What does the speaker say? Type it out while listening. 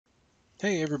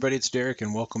Hey everybody, it's Derek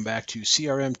and welcome back to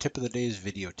CRM Tip of the Day's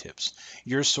Video Tips,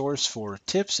 your source for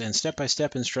tips and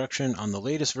step-by-step instruction on the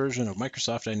latest version of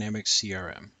Microsoft Dynamics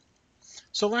CRM.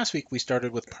 So last week we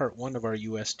started with part one of our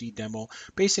USD demo,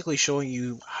 basically showing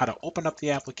you how to open up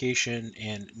the application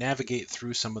and navigate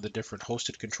through some of the different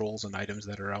hosted controls and items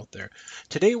that are out there.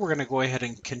 Today we're going to go ahead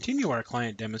and continue our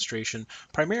client demonstration,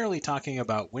 primarily talking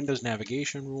about Windows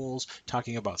navigation rules,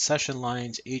 talking about session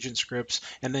lines, agent scripts,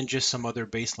 and then just some other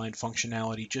baseline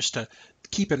functionality just to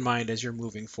keep in mind as you're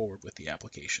moving forward with the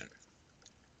application.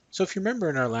 So if you remember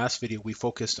in our last video, we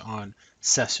focused on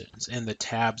sessions and the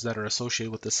tabs that are associated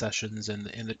with the sessions and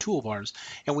the toolbars.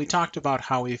 And we talked about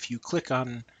how if you click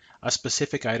on a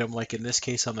specific item, like in this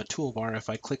case on the toolbar, if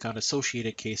I click on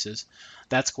associated cases,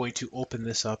 that's going to open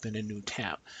this up in a new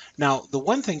tab. Now, the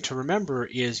one thing to remember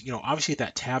is, obviously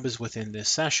that tab is within this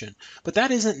session, but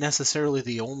that isn't necessarily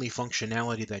the only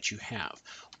functionality that you have.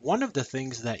 One of the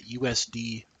things that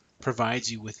USD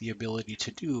provides you with the ability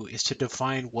to do is to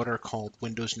define what are called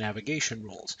Windows navigation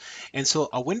rules. And so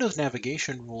a Windows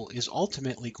navigation rule is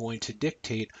ultimately going to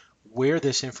dictate where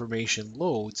this information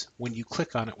loads when you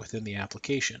click on it within the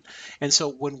application. And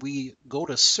so when we go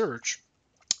to search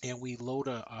and we load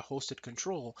a hosted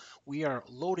control, we are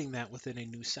loading that within a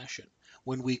new session.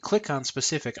 When we click on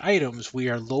specific items, we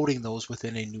are loading those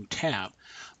within a new tab.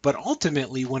 But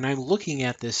ultimately, when I'm looking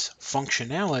at this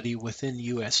functionality within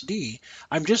USD,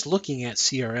 I'm just looking at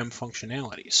CRM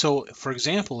functionality. So for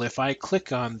example, if I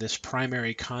click on this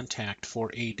primary contact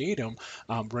for a datum,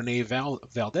 Renee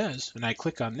Valdez, and I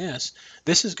click on this,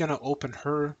 this is going to open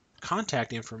her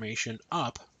contact information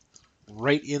up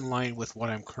right in line with what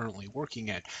I'm currently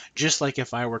working at, just like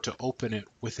if I were to open it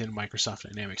within Microsoft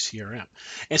Dynamics CRM.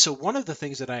 And so one of the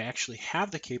things that I actually have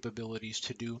the capabilities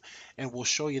to do, and we'll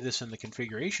show you this in the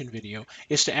configuration video,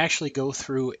 is to actually go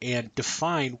through and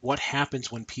define what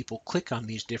happens when people click on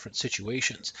these different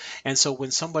situations. And so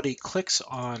when somebody clicks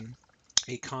on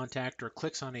a contact or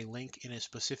clicks on a link in a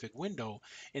specific window,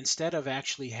 instead of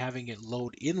actually having it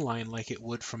load inline like it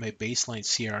would from a baseline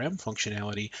CRM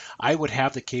functionality, I would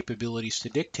have the capabilities to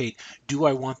dictate, do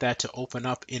I want that to open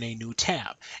up in a new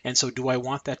tab? And so do I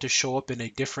want that to show up in a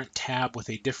different tab with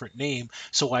a different name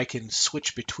so I can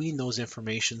switch between those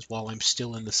informations while I'm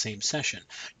still in the same session?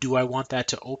 Do I want that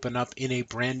to open up in a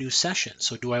brand new session?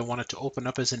 So do I want it to open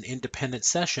up as an independent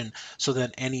session so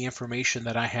that any information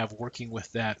that I have working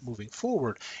with that moving forward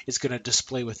is going to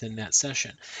display within that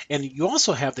session? And you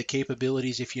also have the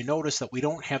capabilities, if you notice that we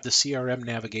don't have the CRM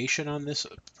navigation on this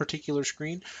particular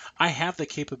screen, I have the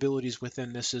capabilities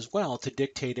within this as well to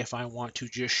dictate if I want to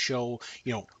just show,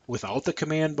 without the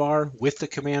command bar, with the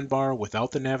command bar,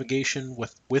 without the navigation,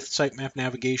 with sitemap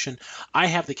navigation. I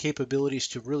have the capabilities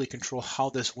to really control how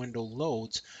this window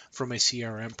loads from a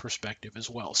CRM perspective as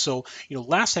well. So,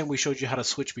 last time we showed you how to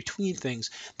switch between things.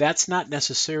 That's not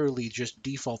necessarily just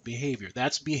default behavior.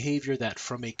 That's behavior that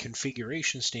from a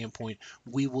configuration standpoint,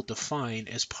 we will define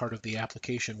as part of the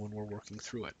application when we're working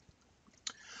through it.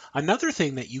 Another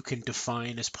thing that you can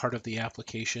define as part of the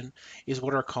application is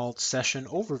what are called session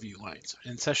overview lines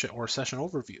and session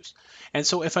overviews. And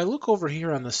so if I look over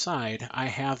here on the side, I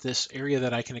have this area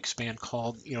that I can expand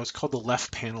called, it's called the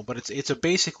left panel, but it's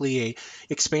basically a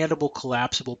expandable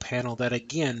collapsible panel that,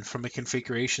 again, from a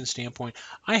configuration standpoint,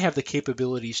 I have the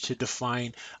capabilities to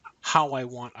define how I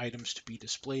want items to be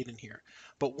displayed in here.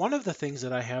 But one of the things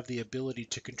that I have the ability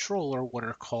to control are what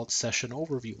are called session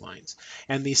overview lines.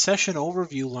 And these session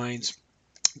overview lines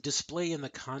display in the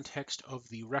context of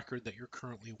the record that you're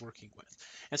currently working with.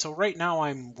 And so right now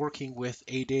I'm working with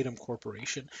A Datum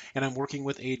Corporation, and I'm working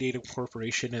with A Datum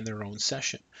Corporation in their own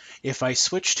session. If I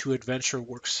switch to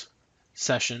AdventureWorks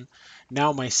session,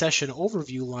 now my session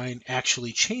overview line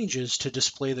actually changes to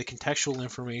display the contextual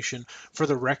information for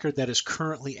the record that is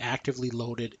currently actively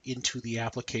loaded into the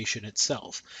application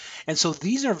itself. And so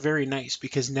these are very nice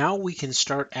because now we can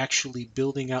start actually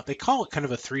building out, they call it kind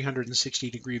of a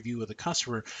 360-degree view of the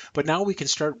customer, but now we can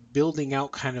start building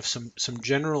out kind of some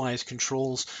generalized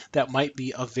controls that might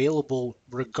be available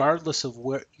regardless of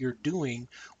what you're doing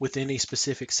within a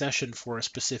specific session for a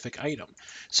specific item.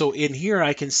 So in here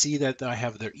I can see that I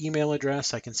have their email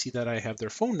address, I can see that I have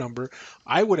their phone number.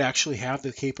 I would actually have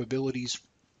the capabilities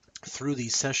through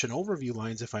these session overview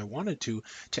lines, if I wanted to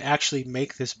actually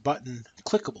make this button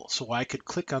clickable. So I could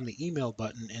click on the email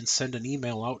button and send an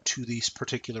email out to this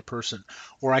particular person,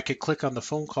 or I could click on the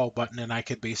phone call button and I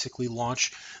could basically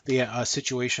launch the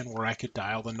situation where I could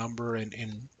dial the number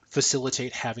and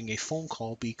facilitate having a phone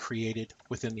call be created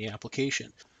within the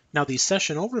application. Now these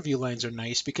session overview lines are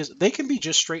nice because they can be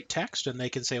just straight text and they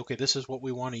can say, okay, this is what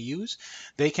we want to use.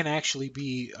 They can actually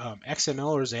be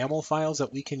XML or XAML files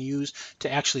that we can use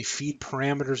to actually feed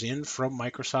parameters in from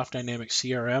Microsoft Dynamics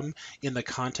CRM in the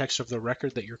context of the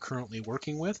record that you're currently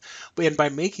working with. And by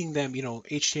making them,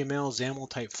 HTML, XAML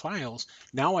type files,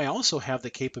 now I also have the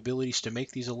capabilities to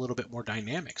make these a little bit more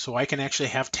dynamic. So I can actually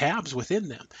have tabs within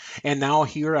them. And now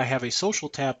here I have a social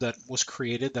tab that was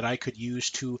created that I could use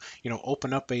to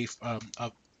open up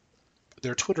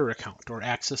their Twitter account or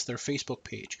access their Facebook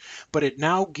page. But it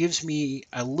now gives me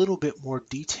a little bit more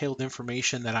detailed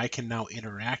information that I can now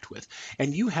interact with.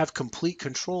 And you have complete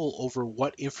control over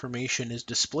what information is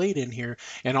displayed in here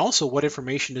and also what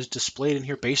information is displayed in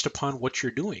here based upon what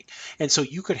you're doing. And so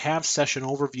you could have session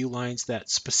overview lines that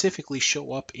specifically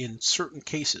show up in certain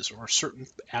cases or certain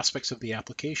aspects of the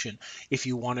application if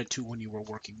you wanted to when you were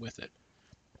working with it.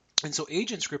 And so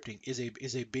agent scripting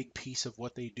is a big piece of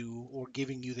what they do, or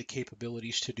giving you the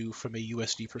capabilities to do from a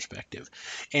USD perspective.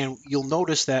 And you'll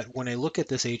notice that when I look at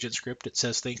this agent script, it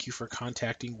says, "Thank you for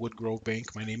contacting Woodgrove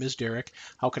Bank. My name is Derek.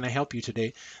 How can I help you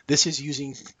today?" This is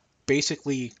using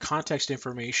basically context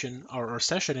information or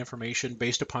session information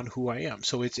based upon who I am.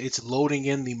 So it's loading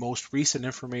in the most recent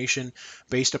information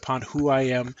based upon who I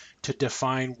am to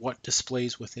define what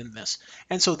displays within this.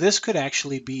 And so this could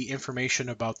actually be information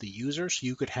about the user. So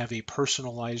you could have a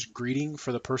personalized greeting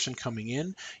for the person coming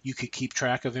in. You could keep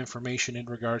track of information in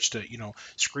regards to,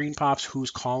 screen pops,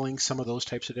 who's calling, some of those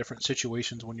types of different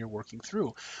situations when you're working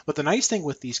through. But the nice thing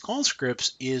with these call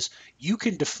scripts is you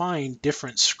can define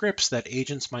different scripts that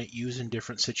agents might use in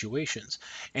different situations.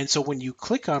 And so when you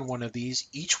click on one of these,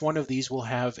 each one of these will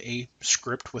have a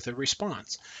script with a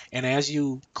response. And as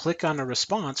you click on a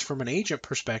response from an agent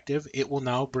perspective, it will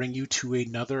now bring you to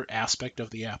another aspect of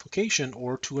the application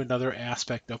or to another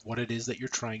aspect of what it is that you're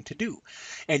trying to do.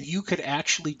 And you could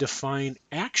actually define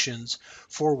actions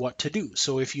for what to do.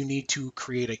 So if you need to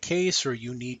create a case, or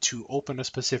you need to open a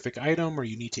specific item, or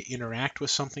you need to interact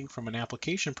with something from an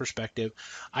application perspective,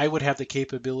 I would have the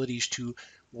capabilities to,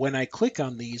 when I click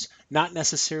on these, not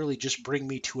necessarily just bring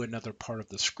me to another part of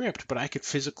the script, but I could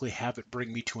physically have it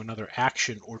bring me to another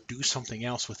action or do something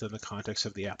else within the context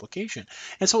of the application.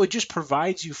 And so it just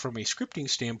provides you, from a scripting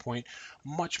standpoint,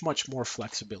 much, much more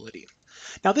flexibility.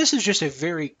 Now, this is just a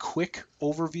very quick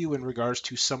overview in regards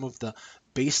to some of the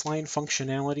baseline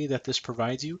functionality that this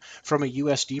provides you. From a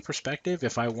USD perspective,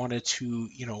 if I wanted to,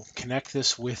 connect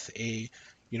this with a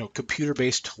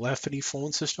computer-based telephony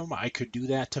phone system, I could do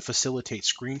that to facilitate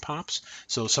screen pops.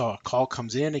 So a call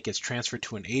comes in, it gets transferred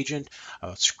to an agent,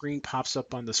 a screen pops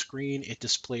up on the screen, it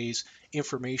displays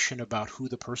information about who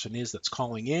the person is that's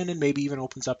calling in, and maybe even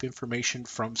opens up information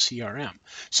from CRM.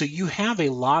 So you have a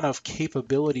lot of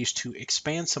capabilities to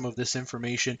expand some of this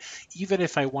information, even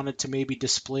if I wanted to maybe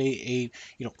display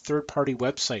a third-party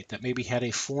website that maybe had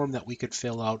a form that we could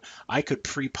fill out. I could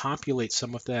pre-populate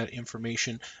some of that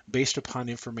information based upon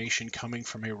information coming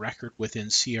from a record within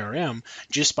CRM,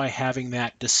 just by having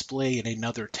that display in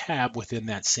another tab within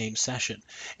that same session.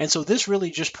 And so this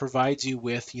really just provides you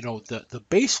with the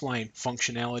baseline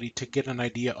functionality to get an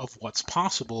idea of what's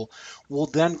possible. We'll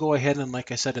then go ahead and,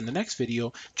 like I said in the next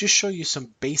video, just show you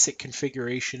some basic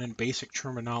configuration and basic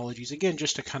terminologies, again,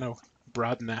 just to kind of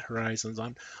broaden that horizons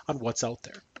on what's out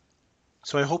there.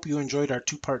 So I hope you enjoyed our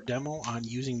two-part demo on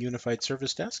using Unified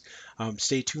Service Desk.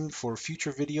 Stay tuned for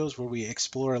future videos where we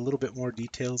explore a little bit more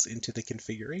details into the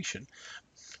configuration.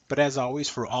 But as always,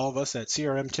 for all of us at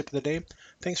CRM Tip of the Day,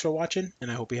 thanks for watching,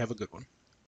 and I hope you have a good one.